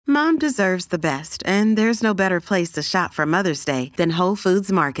Mom deserves the best, and there's no better place to shop for Mother's Day than Whole Foods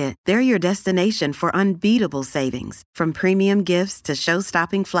Market. They're your destination for unbeatable savings, from premium gifts to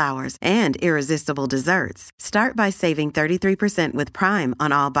show-stopping flowers and irresistible desserts. Start by saving 33% with Prime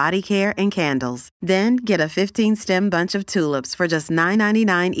on all body care and candles. Then get a 15-stem bunch of tulips for just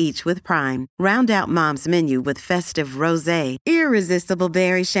 $9.99 each with Prime. Round out Mom's menu with festive rosé, irresistible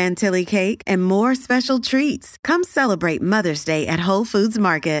berry chantilly cake, and more special treats. Come celebrate Mother's Day at Whole Foods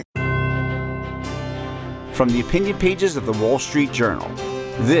Market. From the opinion pages of the Wall Street Journal,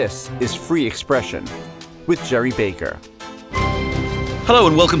 this is Free Expression with Jerry Baker. Hello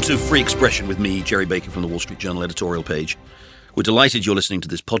and welcome to Free Expression with me, Jerry Baker, from the Wall Street Journal editorial page. We're delighted you're listening to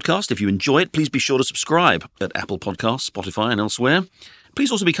this podcast. If you enjoy it, please be sure to subscribe at Apple Podcasts, Spotify and elsewhere.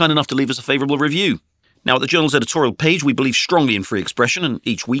 Please also be kind enough to leave us a favourable review. Now, at the Journal's editorial page, we believe strongly in free expression, and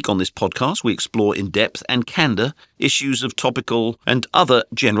each week on this podcast, we explore in depth and candour issues of topical and other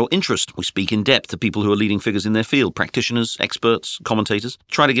general interest. We speak in depth to people who are leading figures in their field, practitioners, experts, commentators,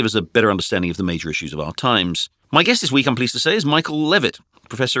 try to give us a better understanding of the major issues of our times. My guest this week, I'm pleased to say, is Michael Levitt,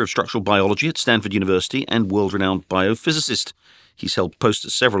 Professor of Structural Biology at Stanford University and world-renowned biophysicist. He's held posts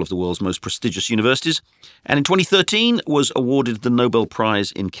at several of the world's most prestigious universities, and in 2013 was awarded the Nobel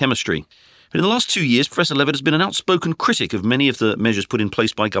Prize in Chemistry. But in the last 2 years, Professor Levitt has been an outspoken critic of many of the measures put in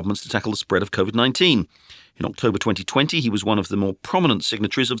place by governments to tackle the spread of COVID-19. In October 2020, he was one of the more prominent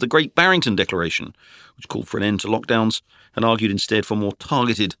signatories of the Great Barrington Declaration, which called for an end to lockdowns and argued instead for more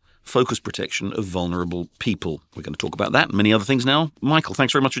targeted, focused protection of vulnerable people. We're going to talk about that and many other things now. Michael,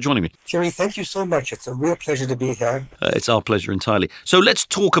 thanks very much for joining me. Jerry, thank you so much. It's a real pleasure to be here. It's our pleasure entirely. So let's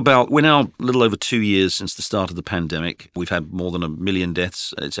talk about, we're now a little over 2 years since the start of the pandemic. We've had more than 1 million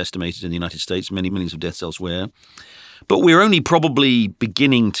deaths, it's estimated, in the United States, many millions of deaths elsewhere. But we're only probably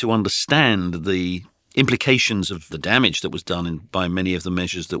beginning to understand the implications of the damage that was done by many of the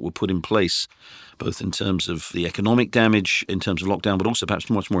measures that were put in place, both in terms of the economic damage, in terms of lockdown, but also perhaps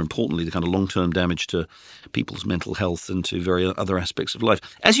much more importantly, the kind of long-term damage to people's mental health and to various other aspects of life.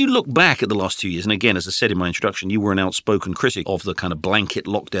 As you look back at the last 2 years, and again, as I said in my introduction, you were an outspoken critic of the kind of blanket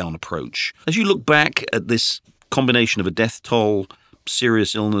lockdown approach. As you look back at this combination of a death toll,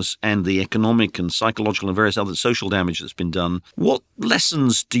 serious illness, and the economic and psychological and various other social damage that's been done, what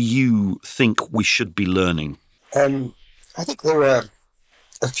lessons do you think we should be learning? I think there are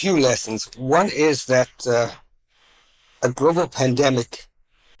a few lessons. One is that a global pandemic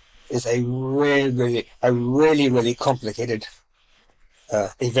is a really complicated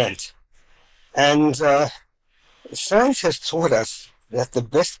event. And science has taught us that the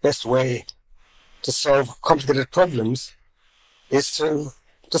best way to solve complicated problems is to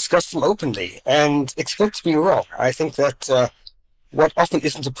discuss them openly and expect to be wrong. I think that what often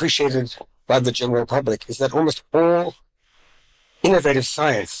isn't appreciated by the general public is that almost all innovative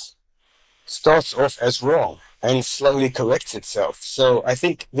science starts off as wrong and slowly corrects itself. So I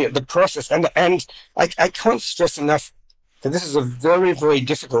think the process, and I can't stress enough that this is a very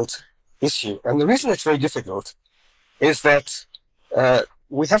difficult issue. And the reason it's very difficult is that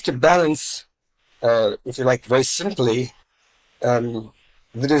we have to balance, if you like, very simply, the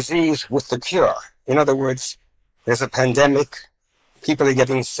disease with the cure. In other words, there's a pandemic, people are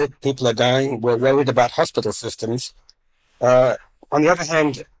getting sick, people are dying, we're worried about hospital systems. On the other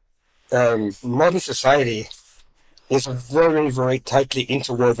hand, modern society is a very tightly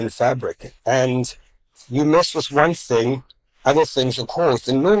interwoven fabric, and you mess with one thing, other things are caused.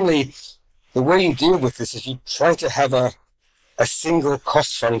 And normally, the way you deal with this is you try to have a single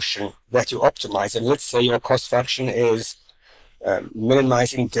cost function that you optimize. And let's say your cost function is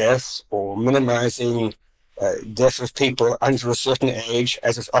minimizing deaths or minimizing deaths of people under a certain age,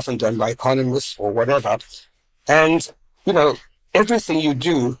 as is often done by economists or whatever. And, everything you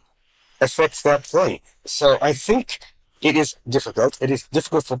do affects that thing. So I think it is difficult. It is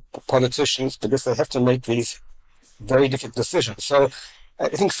difficult for politicians because they have to make these very difficult decisions. So I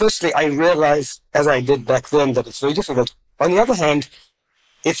think firstly, I realized, as I did back then, that it's very difficult. On the other hand,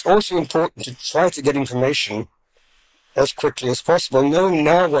 it's also important to try to get information as quickly as possible. Knowing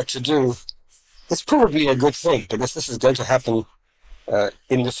now what to do is probably a good thing because this is going to happen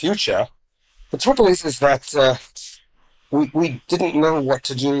in the future. The trouble is that we didn't know what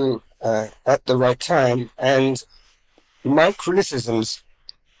to do at the right time, and my criticisms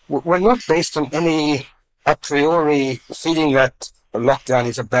were not based on any a priori feeling that a lockdown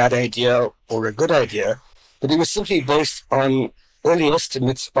is a bad idea or a good idea, but it was simply based on early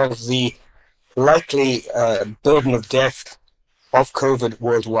estimates of the likely burden of death of COVID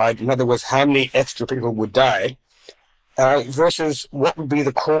worldwide. In other words, how many extra people would die versus what would be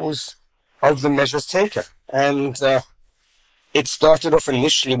the cause of the measures taken. And it started off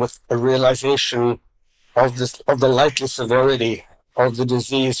initially with a realization of the likely severity of the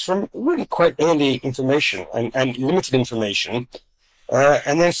disease from really quite early information and limited information,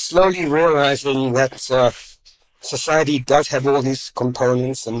 and then slowly realizing that society does have all these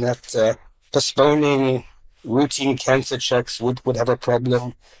components, and that postponing routine cancer checks would have a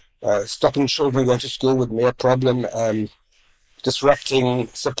problem. Stopping children going to school would be a problem. Disrupting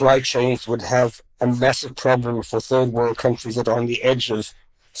supply chains would have a massive problem for third world countries that are on the edge of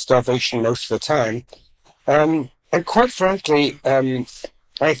starvation most of the time. And quite frankly,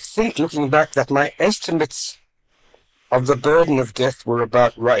 I think looking back that my estimates of the burden of death were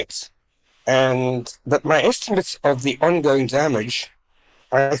about right. And that my estimates of the ongoing damage,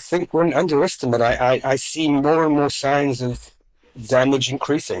 I think, were an underestimate. I see more and more signs of damage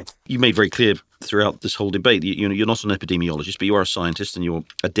increasing. You made very clear throughout this whole debate, you're not an epidemiologist, but you are a scientist and you're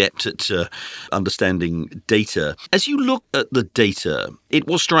adept at understanding data. As you look at the data, it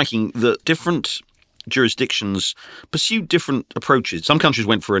was striking that different jurisdictions pursued different approaches. Some countries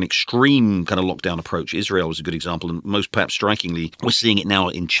went for an extreme kind of lockdown approach. Israel was a good example, and most perhaps strikingly, we're seeing it now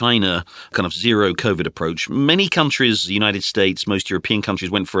in China, kind of zero COVID approach. Many countries, the United States, most European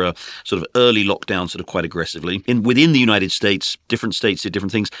countries went for a sort of early lockdown sort of quite aggressively. Within the United States did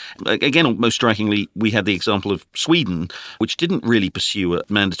different things. Again, most strikingly, we had the example of Sweden, which didn't really pursue a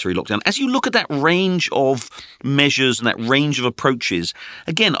mandatory lockdown. As you look at that range of measures and that range of approaches,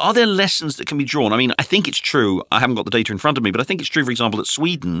 again, are there lessons that can be drawn? I mean, I think it's true. I haven't got the data in front of me, but I think it's true, for example, that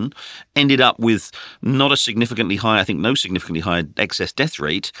Sweden ended up with not a significantly high, I think no significantly high excess death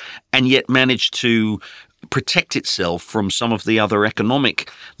rate, and yet managed to protect itself from some of the other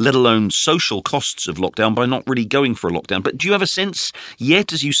economic, let alone social costs of lockdown by not really going for a lockdown. But do you have a sense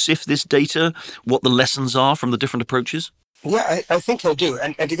yet, as you sift this data, what the lessons are from the different approaches? Yeah, I think I do.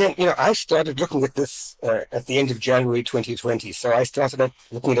 And again, I started looking at this at the end of January 2020. So I started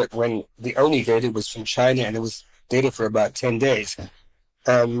looking at it when the only data was from China, and it was data for about 10 days.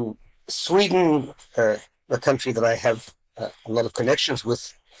 Sweden, a country that I have a lot of connections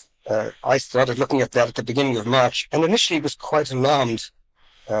with, I started looking at that at the beginning of March, and initially was quite alarmed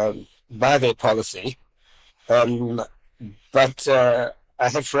by their policy. But I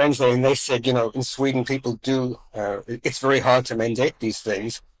have friends there, and they said, in Sweden, people do, it's very hard to mandate these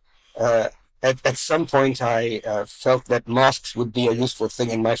things. At some point, I felt that masks would be a useful thing,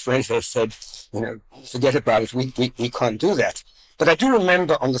 and my friends there said, forget about it, we can't do that. But I do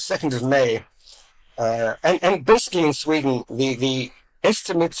remember on the 2nd of May, and basically in Sweden, the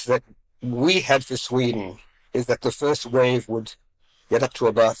estimates that we had for Sweden is that the first wave would get up to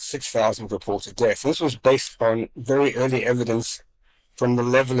about 6,000 reported deaths. This was based on very early evidence from the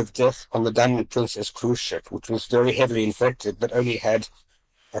level of death on the Diamond Princess cruise ship, which was very heavily infected, but only had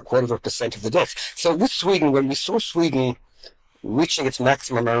 0.25% of the deaths. So with Sweden, when we saw Sweden reaching its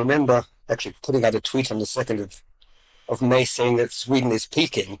maximum, I remember actually putting out a tweet on the 2nd of May saying that Sweden is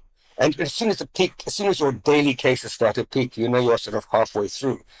peaking. And as soon as your daily cases start to peak, you're sort of halfway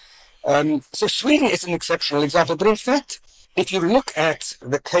through. So Sweden is an exceptional example. But in fact, if you look at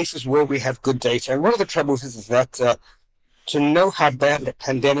the cases where we have good data, and one of the troubles is that to know how bad a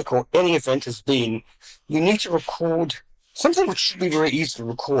pandemic or any event has been, you need to record something which should be very easy to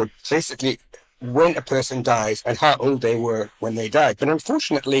record, basically when a person dies and how old they were when they died. But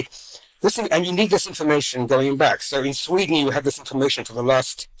unfortunately, and you need this information going back. So in Sweden, you have this information for the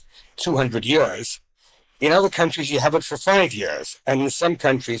last 200 years. In other countries, you have it for 5 years. And in some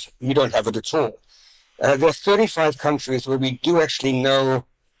countries, you don't have it at all. There are 35 countries where we do actually know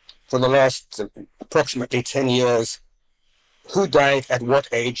for the last approximately 10 years who died at what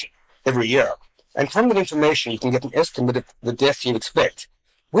age every year. And from that information, you can get an estimate of the deaths you expect.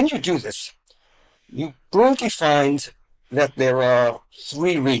 When you do this, you broadly find that there are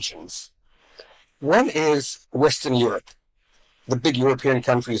 3 regions. One is Western Europe, the big European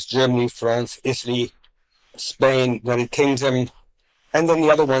countries, Germany, France, Italy, Spain, United Kingdom, and then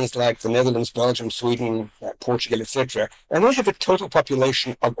the other ones like the Netherlands, Belgium, Sweden, Portugal, etc. And they have a total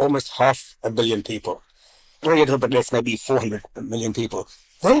population of almost 500 million people. Very little bit less, maybe 400 million people.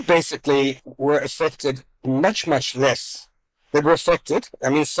 They basically were affected much, much less. They were affected. I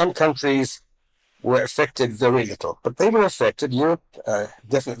mean, some countries were affected very little, but they were affected. Europe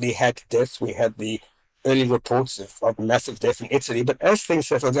definitely had deaths. We had the early reports of massive death in Italy, but as things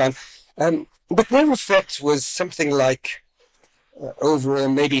settled down, but their effect was something like over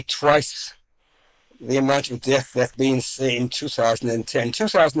maybe twice the amount of death that's been, say, in 2010.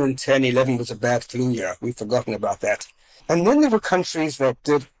 2010-11 was a bad flu year. We've forgotten about that. And then there were countries that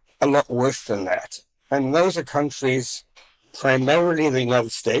did a lot worse than that. And those are countries, primarily the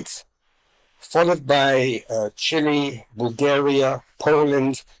United States, followed by Chile, Bulgaria,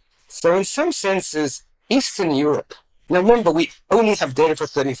 Poland. So in some senses, Eastern Europe. Now remember, we only have data for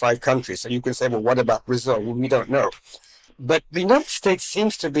 35 countries, so you can say, well, what about Brazil? Well, we don't know. But the United States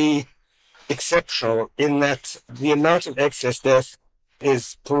seems to be exceptional in that the amount of excess death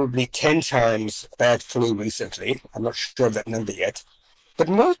is probably 10 times bad flu recently. I'm not sure of that number yet. But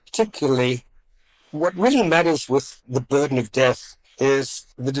more particularly, what really matters with the burden of death is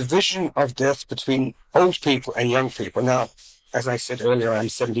the division of death between old people and young people. Now, as I said earlier, I'm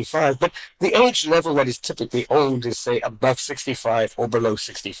 75, but the age level that is typically old is, say, above 65 or below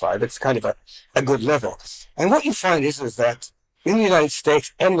 65. It's kind of a good level. And what you find is that in the United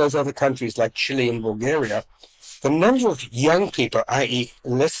States and those other countries like Chile and Bulgaria, the number of young people, i.e.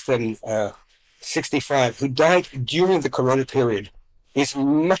 less than 65, who died during the corona period is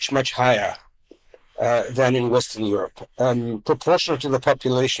much, much higher than in Western Europe. Proportional to the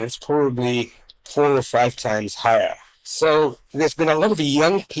population, it's probably 4 or 5 times higher. So there's been a lot of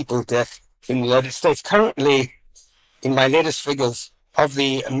young people death in the United States. Currently, in my latest figures, of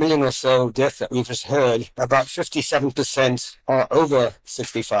the 1 million or so deaths that we've just heard, about 57% are over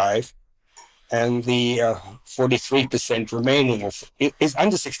 65, and the 43% remaining is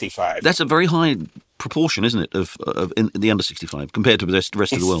under 65. That's a very high proportion, isn't it, of in the under 65 compared to the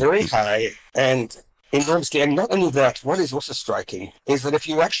rest of the world? It's very high and enormously. And not only that, what is also striking is that if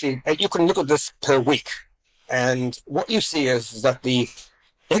you actually, you can look at this per week, and what you see is that the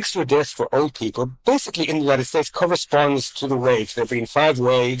extra deaths for old people, basically in the United States, corresponds to the waves. There have been 5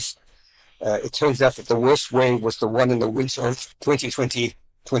 waves. It turns out that the worst wave was the one in the winter of 2020,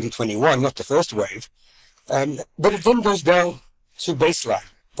 2021, not the first wave. But it then goes down to baseline.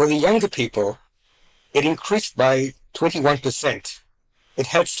 For the younger people, it increased by 21%. It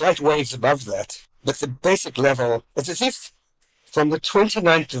had slight waves above that, but the basic level, it's as if from the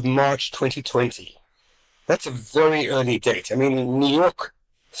 29th of March 2020, that's a very early date. I mean, New York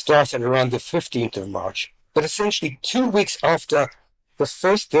started around the 15th of March, but essentially 2 weeks after the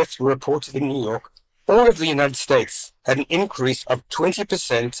first deaths were reported in New York, all of the United States had an increase of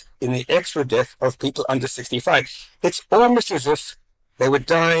 20% in the extra death of people under 65. It's almost as if they were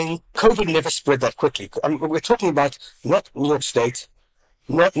dying. COVID never spread that quickly. I mean, we're talking about not New York State,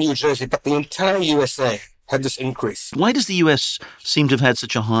 not New Jersey, but the entire USA had this increase. Why does the US seem to have had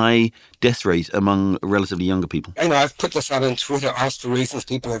such a high death rate among relatively younger people? You know, I've put this out on Twitter, asked for reasons.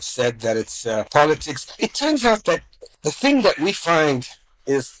 People have said that it's politics. It turns out that the thing that we find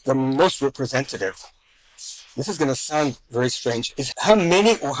is the most representative, this is going to sound very strange, is how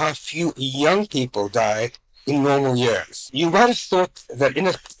many or how few young people die in normal years. You might have thought that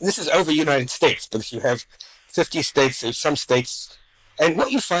this is over United States, because you have 50 states, there's some states. And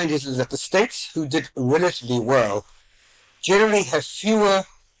what you find is that the states who did relatively well generally have fewer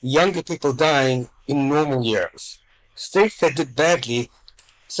younger people dying in normal years. States that did badly.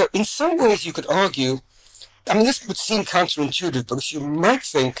 So in some ways you could argue, I mean, this would seem counterintuitive, because you might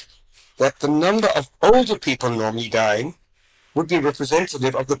think that the number of older people normally dying would be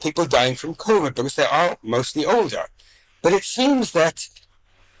representative of the people dying from COVID, because they are mostly older. But it seems that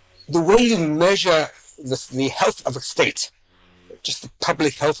the way you measure the health of a state, just the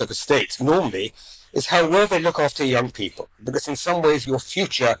public health of the state normally, is how well they look after young people, because in some ways your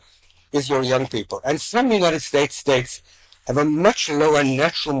future is your young people. And some United States have a much lower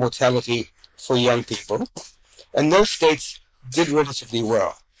natural mortality for young people, and those states did relatively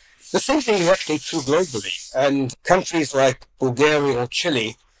well. The same thing is actually true globally, and countries like Bulgaria or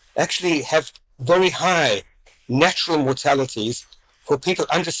Chile actually have very high natural mortalities for people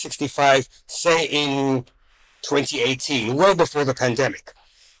under 65, say in 2018, well before the pandemic.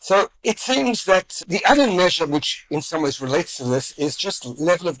 So it seems that the other measure, which in some ways relates to this, is just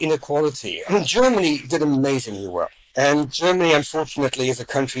level of inequality. I mean, Germany did amazingly well. And Germany, unfortunately, is a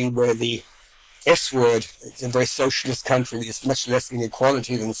country where the S word, it's a very socialist country, there's much less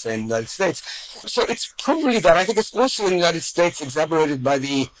inequality than, say, in the United States. So it's probably that. I think it's also in the United States exacerbated by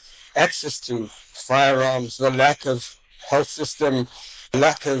the access to firearms, the lack of health system,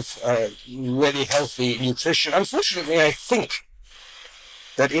 lack of really healthy nutrition. Unfortunately, I think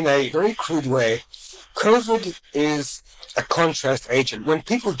that in a very crude way, COVID is a contrast agent. When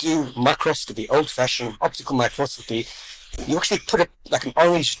people do microscopy, old-fashioned optical microscopy, you actually put like an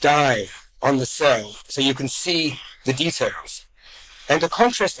orange dye on the cell so you can see the details. And a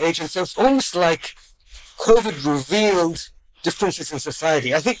contrast agent, so it's almost like COVID revealed differences in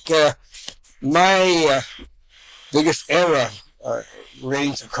society. I think my biggest error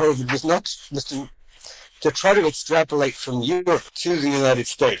relating to COVID was to try to extrapolate from Europe to the United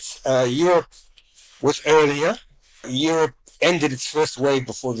States. Europe was earlier. Europe ended its first wave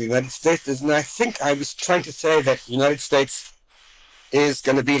before the United States is. And I think I was trying to say that the United States is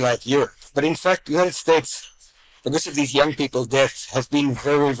going to be like Europe. But in fact, the United States, because of these young people's deaths, has been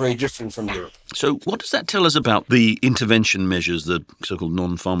very, very different from Europe. So what does that tell us about the intervention measures, the so-called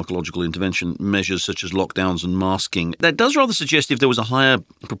non-pharmacological intervention measures such as lockdowns and masking? That does rather suggest if there was a higher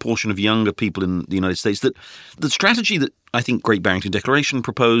proportion of younger people in the United States, that the strategy that I think Great Barrington Declaration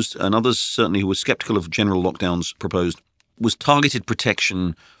proposed, and others certainly who were sceptical of general lockdowns proposed, was targeted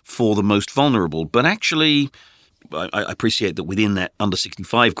protection for the most vulnerable. But actually, I appreciate that within that under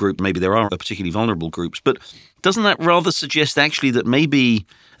 65 group, maybe there are particularly vulnerable groups, but doesn't that rather suggest actually that maybe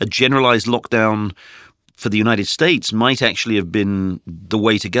a generalized lockdown for the United States might actually have been the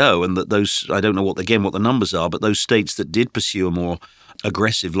way to go, and that those, I don't know what the numbers are, but those states that did pursue a more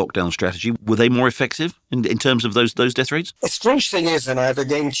aggressive lockdown strategy, were they more effective in terms of those death rates? A strange thing is, and I've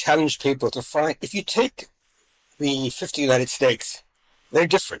again challenged people to find, if you take the 50 United States, they're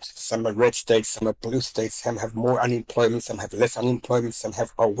different. Some are red states, some are blue states, some have more unemployment, some have less unemployment, some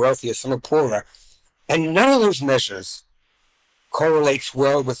are wealthier, some are poorer. And none of those measures correlates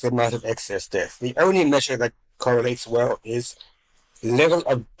well with the amount of excess death. The only measure that correlates well is level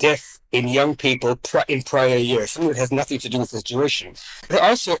of death in young people in prior years. Something that has nothing to do with the situation. There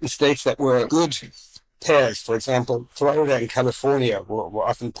are certain states that were good pairs. For example, Florida and California were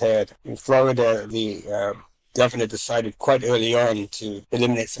often paired. In Florida, the governor decided quite early on to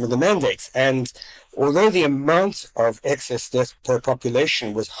eliminate some of the mandates. And although the amount of excess death per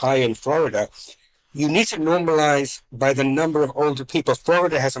population was high in Florida, you need to normalize by the number of older people.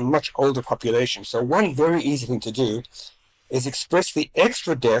 Florida has a much older population. So one very easy thing to do is express the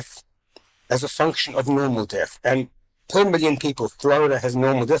extra death as a function of normal death. And per million people, Florida has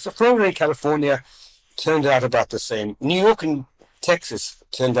normal death. So Florida and California turned out about the same. New York and Texas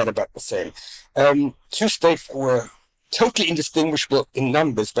turned out about the same. Two states that were totally indistinguishable in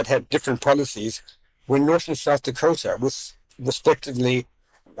numbers but had different policies were North and South Dakota, with respectively,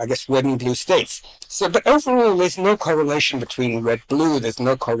 I guess, red and blue states. So, but overall, there's no correlation between red-blue. There's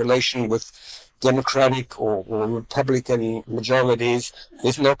no correlation with Democratic or Republican majorities.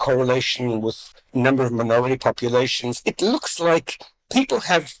 There's no correlation with number of minority populations. It looks like people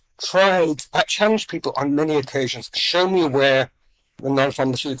have tried, I challenged people on many occasions, show me where the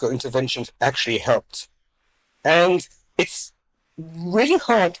non-pharmaceutical interventions actually helped. And it's really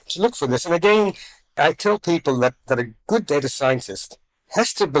hard to look for this. And again, I tell people that a good data scientist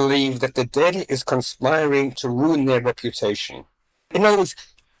has to believe that the data is conspiring to ruin their reputation. In other words,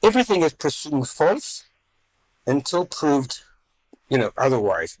 everything is presumed false until proved,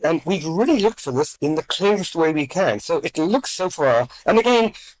 otherwise. And we've really looked for this in the clearest way we can. So it looks so far. And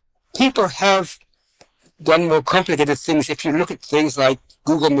again, people have done more complicated things. If you look at things like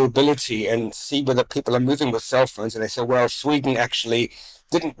Google mobility and see whether people are moving with cell phones, and they say, well, Sweden actually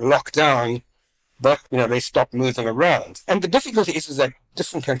didn't lock down, but they stopped moving around. And the difficulty is that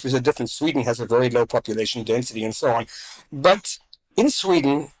different countries are different. Sweden has a very low population density and so on. But in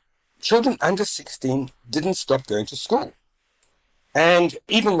Sweden, children under 16 didn't stop going to school. And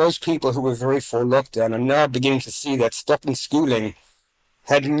even those people who were very for lockdown are now beginning to see that stopping schooling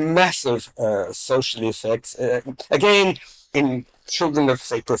had massive social effects. Again, in children of,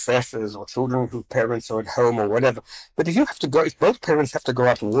 say, professors or children whose parents are at home or whatever. But if both parents have to go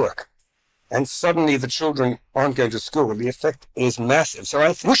out and work, and suddenly the children aren't going to school, the effect is massive. So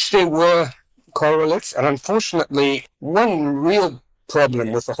I wish there were correlates. And unfortunately, one real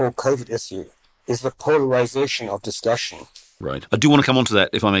problem with the whole COVID issue is the polarization of discussion. Right. I do want to come on to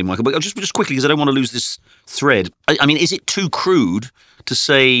that, if I may, Michael, but just quickly, because I don't want to lose this thread. I mean, is it too crude to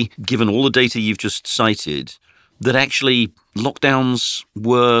say, given all the data you've just cited, that actually lockdowns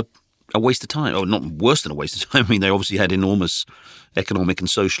were a waste of time, or not worse than a waste of time? I mean, they obviously had enormous economic and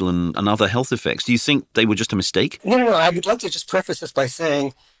social and other health effects. Do you think they were just a mistake? No. I would like to just preface this by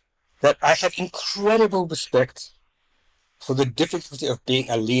saying that I have incredible respect for the difficulty of being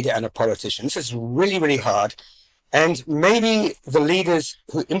a leader and a politician. This is really, really hard. And maybe the leaders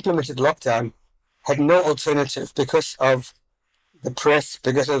who implemented lockdown had no alternative because of the press,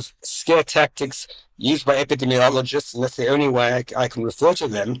 because of scare tactics used by epidemiologists, and that's the only way I can refer to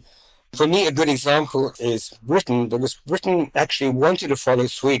them. For me, a good example is Britain, because Britain actually wanted to follow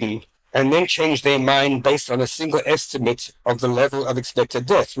Sweden and then changed their mind based on a single estimate of the level of expected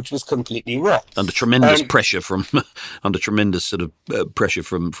deaths, which was completely wrong. Under tremendous pressure from, pressure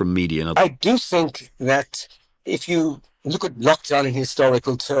from media. I do think that if you look at lockdown in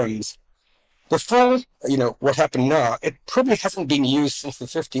historical terms, before, what happened now, it probably hasn't been used since the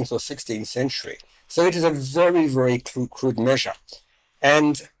 15th or 16th century. So it is a very, very crude measure.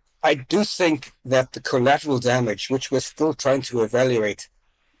 And I do think that the collateral damage, which we're still trying to evaluate,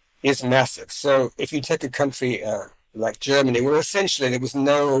 is massive. So if you take a country like Germany, where essentially there was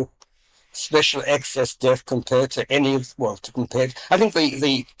no special excess death compared to I think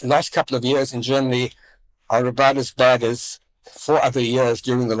the last couple of years in Germany are about as bad as 4 other years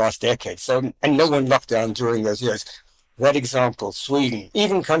during the last decade. So, and no one locked down during those years. That example, Sweden,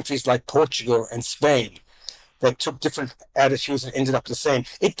 even countries like Portugal and Spain that took different attitudes and ended up the same.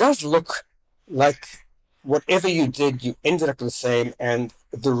 It does look like whatever you did, you ended up the same, and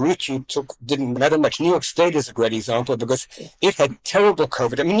the route you took didn't matter much. New York State is a great example because it had terrible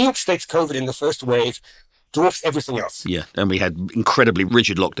COVID. I mean, New York State's COVID in the first wave dwarfs everything else. Yeah, and we had incredibly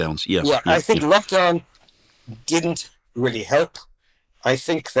rigid lockdowns. Yeah, I think lockdown didn't really help. I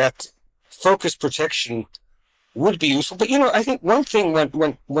think that focused protection would be useful. But, I think one thing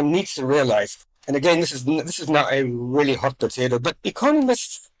one needs to realize, and again, this is not a really hot potato, but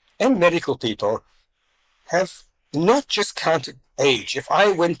economists and medical people have not just counted age. If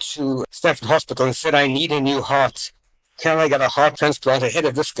I went to Stanford Hospital and said, I need a new heart, can I get a heart transplant ahead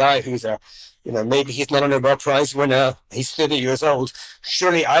of this guy who's maybe he's not a Nobel Prize winner, he's 30 years old,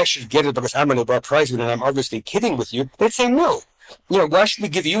 surely I should get it because I'm a Nobel Prize winner and I'm obviously kidding with you. They'd say, no. Why should we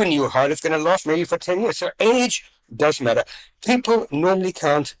give you a new heart? It's going to last maybe for 10 years. So age does matter. People normally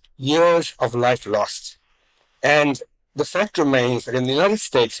count years of life lost. And the fact remains that in the United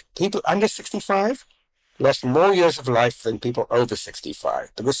States, people under 65 lost more years of life than people over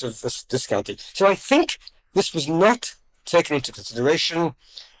 65 because of this discounting. So I think this was not taken into consideration.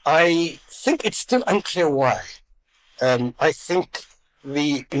 I think it's still unclear why. I think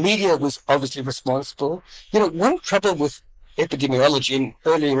the media was obviously responsible. One trouble with epidemiology, and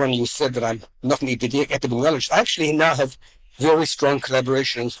earlier on you said that I'm not an epidemiologist. I actually now have very strong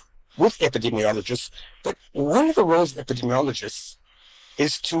collaborations with epidemiologists. But one of the roles of epidemiologists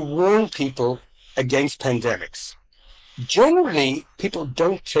is to warn people against pandemics. Generally, people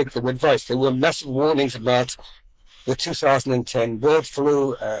don't take their advice. There were massive warnings about the 2010 bird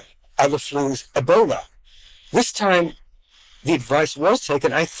flu, other flus, Ebola. This time, the advice was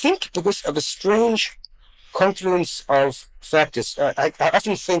taken, I think, because of a strange confluence of factors. I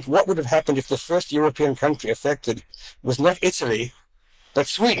often think what would have happened if the first European country affected was not Italy, but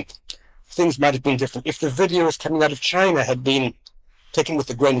Sweden. Things might have been different. If the videos coming out of China had been taken with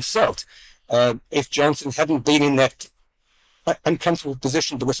a grain of salt, if Johnson hadn't been in that uncomfortable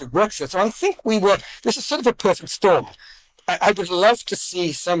position because of Brexit. So I think this is sort of a perfect storm. I would love to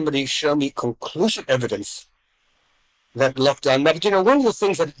see somebody show me conclusive evidence that lockdown mattered. One of the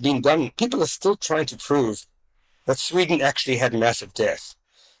things that had been done, people are still trying to prove that Sweden actually had massive death.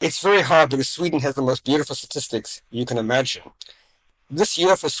 It's very hard because Sweden has the most beautiful statistics you can imagine. This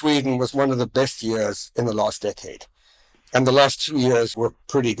year for Sweden was one of the best years in the last decade. And the last 2 years were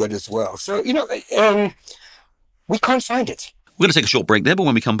pretty good as well. So, we can't find it. We're going to take a short break there, but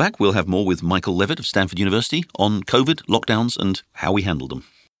when we come back, we'll have more with Michael Levitt of Stanford University on COVID, lockdowns, and how we handled them.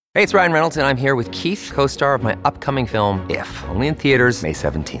 Hey, it's Ryan Reynolds, and I'm here with Keith, co-star of my upcoming film, If, only in theaters May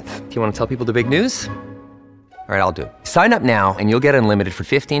 17th. Do you want to tell people the big news? All right, I'll do it. Sign up now and you'll get unlimited for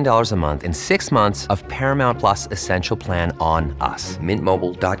 $15 a month and 6 months of Paramount Plus Essential Plan on us.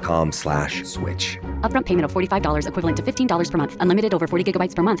 MintMobile.com/switch. Upfront payment of $45 equivalent to $15 per month. Unlimited over 40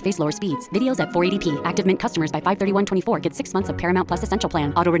 gigabytes per month. Face lower speeds. Videos at 480p. Active Mint customers by 531.24 get 6 months of Paramount Plus Essential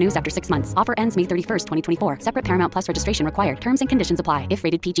Plan. Auto renews after 6 months. Offer ends May 31st, 2024. Separate Paramount Plus registration required. Terms and conditions apply if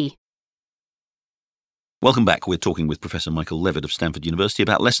rated PG. Welcome back. We're talking with Professor Michael Levitt of Stanford University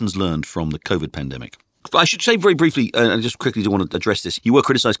about lessons learned from the COVID pandemic. I should say very briefly, and I just quickly do want to address this, you were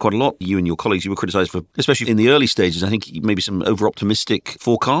criticised quite a lot, you and your colleagues, you were criticised for, especially in the early stages, I think maybe some over-optimistic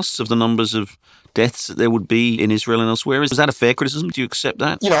forecasts of the numbers of deaths that there would be in Israel and elsewhere. Is that a fair criticism? Do you accept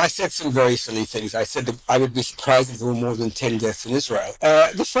that? I said some very silly things. I said that I would be surprised if there were more than 10 deaths in Israel.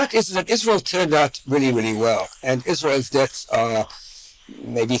 The fact is that Israel turned out really, really well, and Israel's deaths are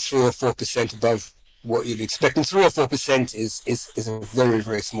maybe 3 or 4% above what you'd expect, and 3 or 4% is a very,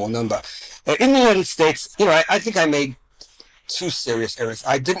 very small number. In the United States, I think I made 2 serious errors.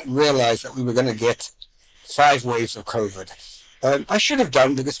 I didn't realize that we were going to get 5 waves of COVID. I should have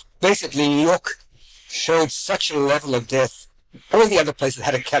done, because basically New York showed such a level of death. All the other places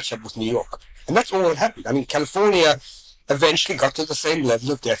had to catch up with New York. And that's all that happened. I mean, California eventually got to the same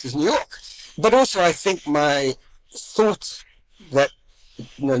level of death as New York. But also I think my thought that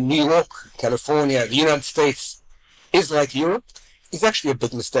New York, California, the United States is like Europe is actually a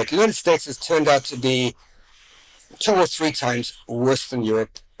big mistake. The United States has turned out to be 2 or 3 times worse than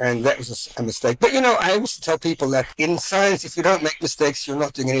Europe. And that was a mistake. But, I always tell people that in science, if you don't make mistakes, you're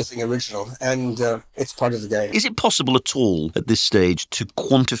not doing anything original. And it's part of the game. Is it possible at all at this stage to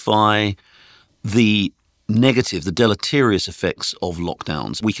quantify the negative, the deleterious effects of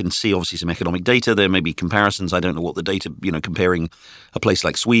lockdowns? We can see obviously some economic data. There may be comparisons. I don't know what the data, comparing a place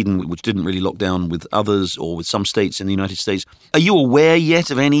like Sweden, which didn't really lock down, with others or with some states in the United States. Are you aware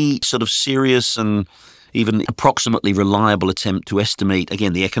yet of any sort of serious and even approximately reliable attempt to estimate,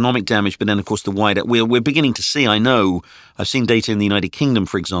 again, the economic damage, but then, of course, the wider... We're beginning to see, I've seen data in the United Kingdom,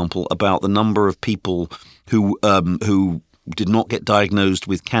 for example, about the number of people who did not get diagnosed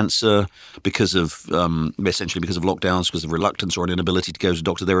with cancer because of, essentially because of lockdowns, because of reluctance or an inability to go to a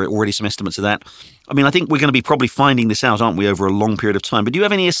doctor. There are already some estimates of that. I think we're going to be probably finding this out, aren't we, over a long period of time. But do you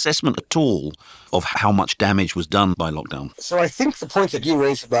have any assessment at all of how much damage was done by lockdown? So I think the point that you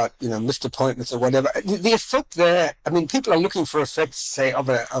raised about, missed appointments or whatever, the effect there, people are looking for effects, say, of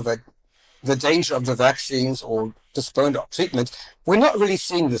the danger of the vaccines or postponed treatment. We're not really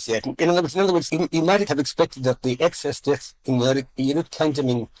seeing this yet. In other words, you might have expected that the excess deaths in the United Kingdom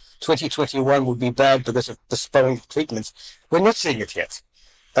in 2021 would be bad because of postponed treatments. We're not seeing it yet.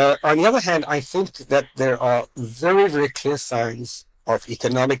 On the other hand, I think that there are very, very clear signs of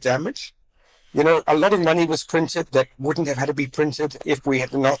economic damage. A lot of money was printed that wouldn't have had to be printed if we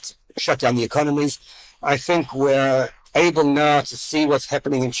had not shut down the economies. I think we're able now to see what's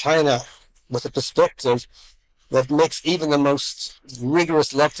happening in China with a perspective that makes even the most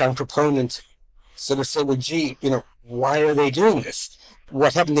rigorous lockdown proponent sort of say, well, gee, why are they doing this?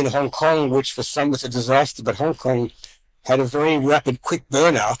 What happened in Hong Kong, which for some was a disaster, but Hong Kong had a very rapid, quick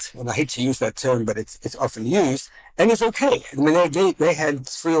burnout, and I hate to use that term, but it's often used, and it's okay. They had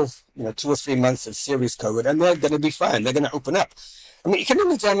 2 or 3 months of serious COVID, and they're going to be fine. They're going to open up.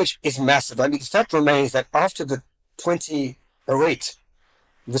 Economic damage is massive. The fact remains that after the 2008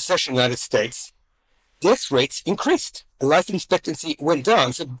 recession in the United States, death rates increased and life expectancy went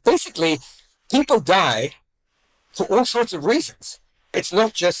down. So basically, people die for all sorts of reasons. It's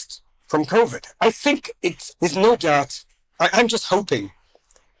not just from COVID. I think there's no doubt. I'm just hoping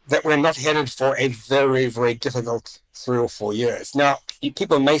that we're not headed for a very, very difficult 3 or 4 years. Now,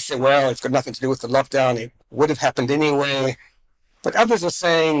 people may say, well, it's got nothing to do with the lockdown. It would have happened anyway. But others are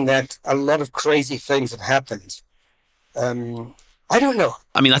saying that a lot of crazy things have happened. I don't know.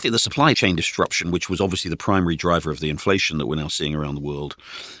 I think the supply chain disruption, which was obviously the primary driver of the inflation that we're now seeing around the world,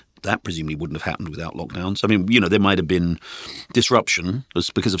 that presumably wouldn't have happened without lockdowns. There might have been disruption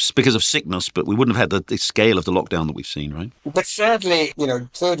because of sickness, but we wouldn't have had the scale of the lockdown that we've seen, right? But sadly,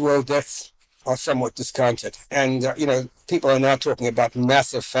 third world deaths are somewhat discounted. And, people are now talking about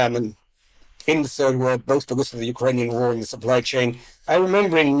massive famine in the third world, both because of the Ukrainian war and the supply chain. I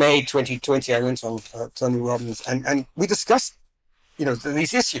remember in May 2020, I went on Tony Robbins and we discussed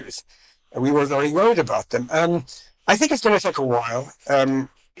these issues. We were very worried about them. I think it's going to take a while.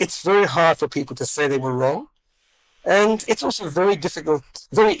 It's very hard for people to say they were wrong. And it's also very difficult,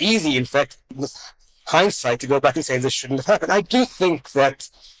 very easy, in fact, with hindsight, to go back and say this shouldn't have happened. I do think that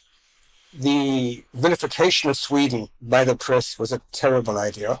the vilification of Sweden by the press was a terrible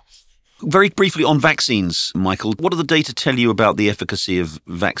idea. Very briefly on vaccines, Michael, what do the data tell you about the efficacy of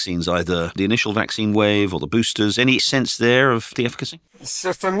vaccines, either the initial vaccine wave or the boosters? Any sense there of the efficacy?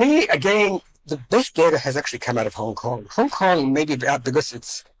 So for me, again, the best data has actually come out of Hong Kong. Hong Kong, maybe because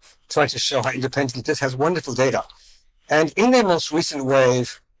it's trying to show how independent it is, has wonderful data. And in their most recent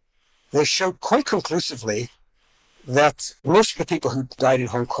wave, they showed quite conclusively that most of the people who died in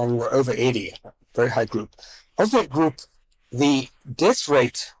Hong Kong were over 80, a very high group. Of that group, the death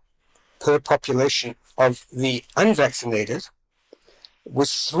rate per population of the unvaccinated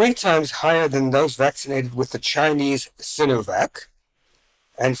was 3 times higher than those vaccinated with the Chinese Sinovac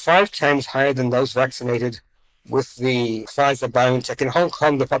and 5 times higher than those vaccinated with the Pfizer-BioNTech. In Hong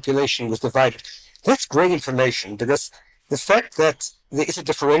Kong, the population was divided. That's great information because the fact that there is a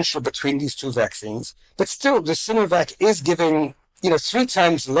differential between these two vaccines, but still the Sinovac is giving, 3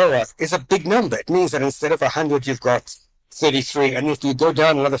 times lower is a big number. It means that instead of 100, you've got 33, and if you go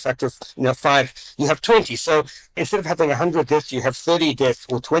down another factor of 5, you have 20. So instead of having 100 deaths, you have 30 deaths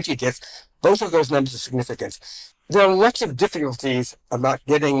or 20 deaths. Both of those numbers are significant. There are lots of difficulties about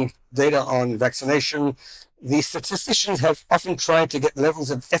getting data on vaccination. The statisticians have often tried to get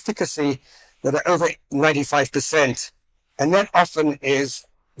levels of efficacy that are over 95%, and that often is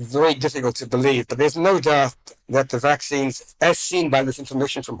very difficult to believe. But there's no doubt that the vaccines, as seen by this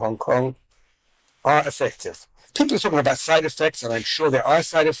information from Hong Kong, are effective. People are talking about side effects, and I'm sure there are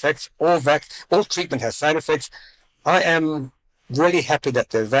side effects. All treatment has side effects. I am really happy that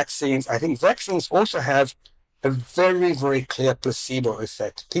the vaccines, I think vaccines also have a very, very clear placebo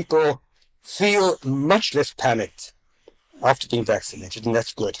effect. People feel much less panicked after being vaccinated, and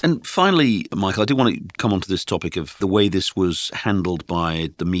that's good. And finally, Michael, I do want to come on to this topic of the way this was handled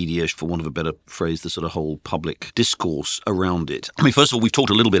by the media, for want of a better phrase, the sort of whole public discourse around it. I mean, first of all, we've talked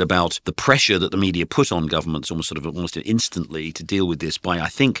a little bit about the pressure that the media put on governments almost instantly to deal with this by, I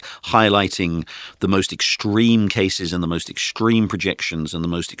think, highlighting the most extreme cases and the most extreme projections and the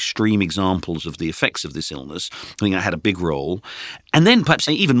most extreme examples of the effects of this illness. I think that had a big role. And then perhaps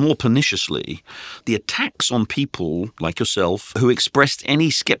even more perniciously, the attacks on people like yourself who expressed any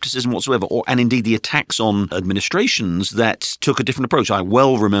skepticism whatsoever, and indeed the attacks on administrations that took a different approach. I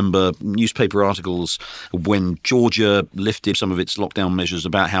well remember newspaper articles when Georgia lifted some of its lockdown measures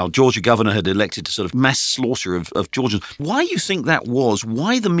about how Georgia governor had elected to sort of mass slaughter of Georgians. Why you think that was?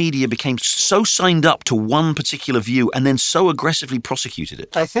 Why the media became so signed up to one particular view and then so aggressively prosecuted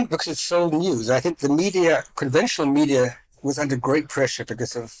it? I think because it's sold news. I think the media, conventional media, was under great pressure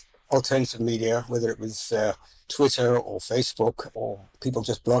because of alternative media, whether it was Twitter or Facebook or people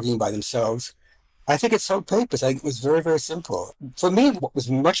just blogging by themselves. I think it sold papers. I think it was very, very simple. For me, what was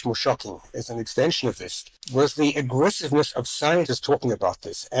much more shocking as an extension of this was the aggressiveness of scientists talking about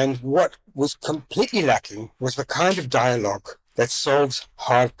this. And what was completely lacking was the kind of dialogue that solves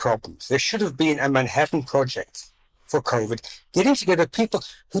hard problems. There should have been a Manhattan Project for COVID, getting together people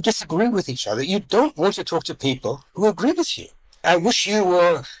who disagree with each other. You don't want to talk to people who agree with you. I wish you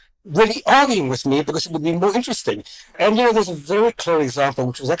were really arguing with me because it would be more interesting. And, there's a very clear example,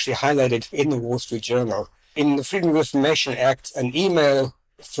 which was actually highlighted in the Wall Street Journal. In the Freedom of Information Act, an email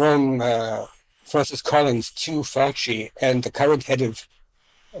from Francis Collins to Fauci and the current head of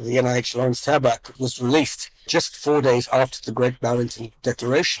the NIH, Lawrence Tabak, was released just 4 days after the Great Barrington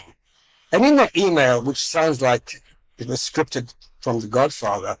Declaration. And in that email, which sounds like it was scripted from The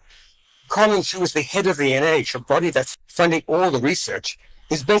Godfather, Collins, who is the head of the NIH, a body that's funding all the research,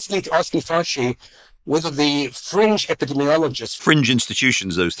 is basically asking Fauci whether the fringe epidemiologists... Fringe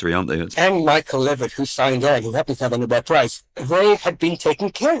institutions, those three, aren't they? And Michael Levitt, who signed on, who happens to have a Nobel Prize, they had been taken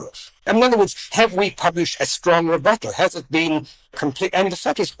care of. In other words, have we published a strong rebuttal? Has it been complete? And the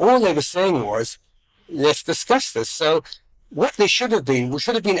fact is, all they were saying was, let's discuss this. So what there should have been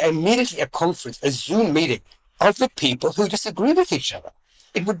immediately a conference, a Zoom meeting of the people who disagree with each other.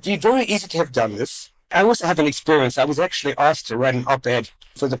 It would be very easy to have done this. I also have an experience. I was actually asked to write an op-ed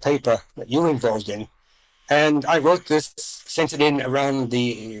for the paper that you were involved in. And I wrote this, sent it in around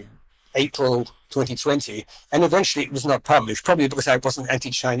the April 2020, and eventually it was not published, probably because I wasn't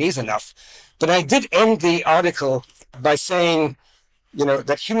anti-Chinese enough. But I did end the article by saying,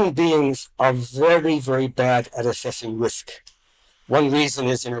 that human beings are very, very bad at assessing risk. One reason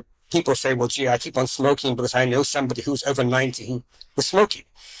is, people say, well, gee, I keep on smoking because I know somebody who's over 90 who was smoking.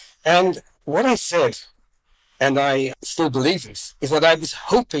 And what I said, and I still believe this, is that I was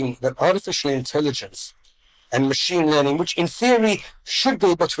hoping that artificial intelligence and machine learning, which in theory should be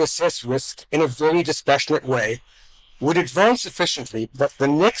able to assess risk in a very dispassionate way, would advance sufficiently that the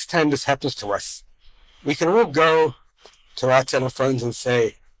next time this happens to us, we can all go to our telephones and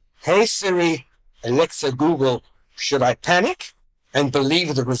say, hey Siri, Alexa, Google, should I panic? And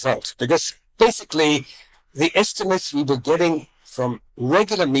believe the result. Because basically, the estimates we were getting from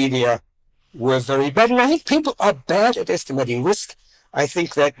regular media were very bad. And I think people are bad at estimating risk. I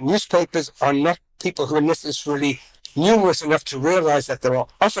think that newspapers are not people who are necessarily numerous enough to realize that there are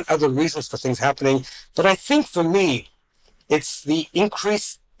often other reasons for things happening. But I think for me, it's the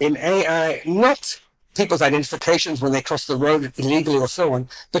increase in AI, not people's identifications when they cross the road illegally or so on,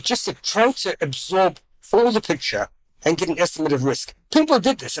 but just to try to absorb all the picture and get an estimate of risk. People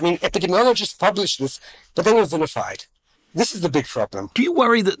did this. I mean, epidemiologists published this, but they were vilified. This is the big problem. Do you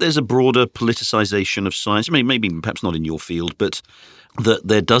worry that there's a broader politicization of science? I mean, maybe perhaps not in your field, but that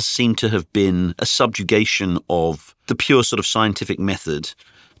there does seem to have been a subjugation of the pure sort of scientific method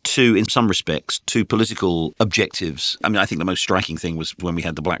to, in some respects, to political objectives. I mean, I think the most striking thing was when we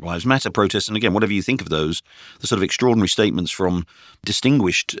had the Black Lives Matter protests. And again, whatever you think of those, the sort of extraordinary statements from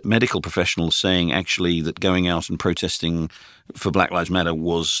distinguished medical professionals saying actually that going out and protesting for Black Lives Matter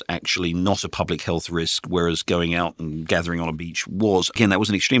was actually not a public health risk, whereas going out and gathering on a beach was. Again, that was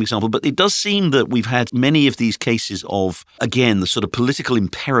an extreme example. But it does seem that we've had many of these cases of, again, the sort of political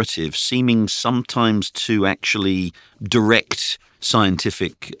imperative seeming sometimes to actually direct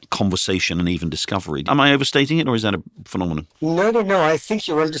scientific conversation and even discovery. Am I overstating it, or is that a phenomenon? No. I think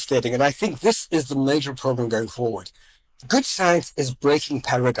you're understating it. I think this is the major problem going forward. Good science is breaking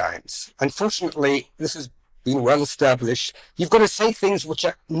paradigms. Unfortunately, this has been well established. You've got to say things which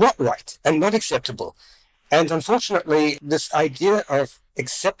are not right and not acceptable. And unfortunately, this idea of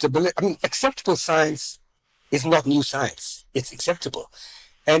acceptable science is not new science. It's acceptable.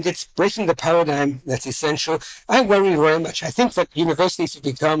 And it's breaking the paradigm that's essential. I worry very much. I think that universities have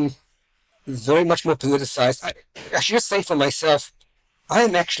become very much more politicized. I should just say for myself, I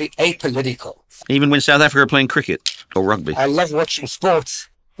am actually apolitical. Even when South Africa are playing cricket or rugby? I love watching sports,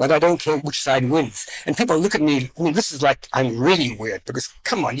 but I don't care which side wins. And people look at me, I mean, this is like, I'm really weird, because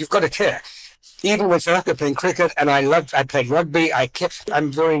come on, you've got to care. Even when South Africa playing cricket, and I played rugby, I'm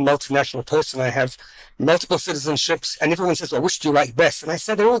a very multinational person. I have multiple citizenships, and everyone says, well, which do you like best? And I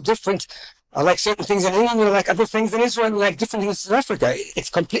said, they're all different. I like certain things in England, I like other things in Israel, I like different things in South Africa. It's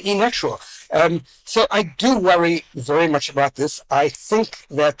completely natural. So I do worry very much about this. I think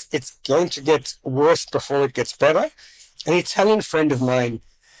that it's going to get worse before it gets better. An Italian friend of mine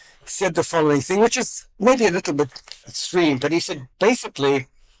said the following thing, which is maybe a little bit extreme, but he said, basically,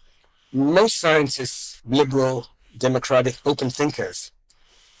 most scientists, liberal, democratic, open thinkers.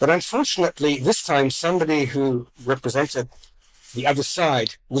 But unfortunately, this time, somebody who represented the other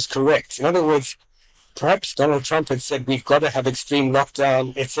side was correct. In other words, perhaps Donald Trump had said, we've got to have extreme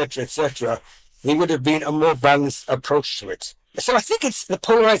lockdown, etc., there would have been a more balanced approach to it. So I think the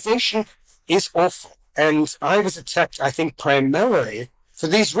polarization is awful. And I was attacked, I think, primarily for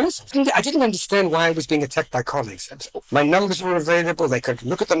these reasons. I didn't understand why I was being attacked by colleagues. My numbers were available. They could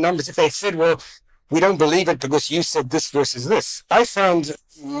look at the numbers. If they said, well, we don't believe it because you said this versus this. I found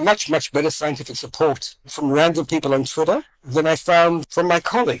much, much better scientific support from random people on Twitter than I found from my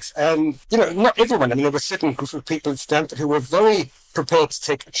colleagues. And, not everyone. I mean, there were a certain group of people at Stanford who were very prepared to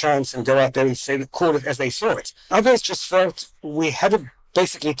take a chance and go out there and say, call it as they saw it. Others just felt we had to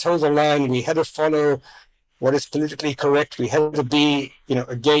basically toe the line. We had to follow what is politically correct. We had to be,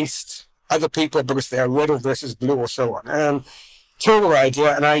 against other people because they are red or versus blue or so on. Terrible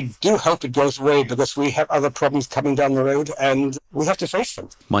idea, and I do hope it goes away because we have other problems coming down the road and we have to face them.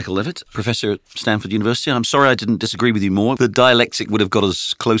 Michael Levitt, professor at Stanford University. I'm sorry I didn't disagree with you more. The dialectic would have got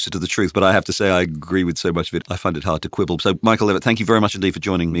us closer to the truth, but I have to say I agree with so much of it. I find it hard to quibble. So, Michael Levitt, thank you very much indeed for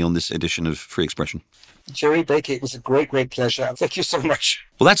joining me on this edition of Free Expression. Jerry Baker, it was a great, great pleasure. Thank you so much.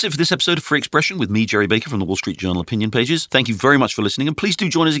 Well, that's it for this episode of Free Expression with me, Jerry Baker, from the Wall Street Journal opinion pages. Thank you very much for listening, and please do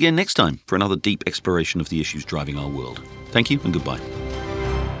join us again next time for another deep exploration of the issues driving our world. Thank you and goodbye.